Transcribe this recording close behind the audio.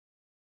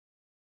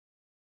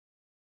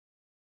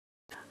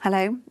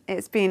Hello,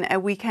 it's been a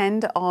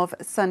weekend of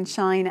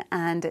sunshine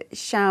and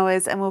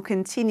showers, and we'll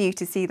continue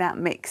to see that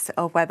mix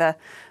of weather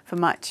for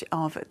much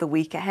of the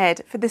week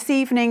ahead. For this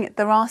evening,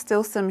 there are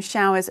still some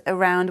showers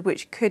around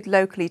which could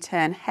locally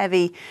turn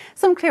heavy.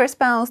 Some clearer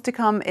spells to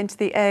come into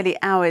the early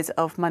hours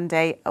of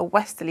Monday. A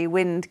westerly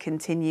wind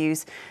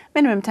continues.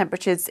 Minimum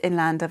temperatures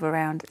inland of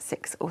around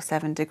 6 or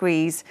 7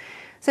 degrees.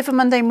 So for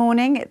Monday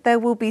morning, there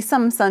will be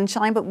some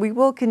sunshine, but we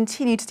will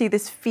continue to see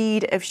this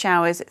feed of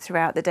showers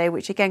throughout the day,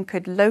 which again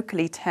could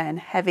locally turn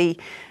heavy.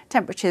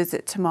 Temperatures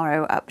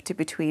tomorrow up to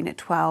between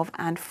 12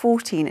 and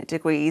 14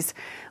 degrees.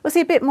 We'll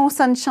see a bit more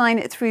sunshine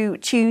through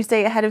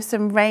Tuesday ahead of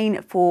some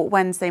rain for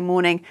Wednesday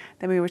morning.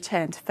 Then we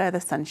return to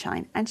further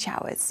sunshine and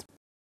showers.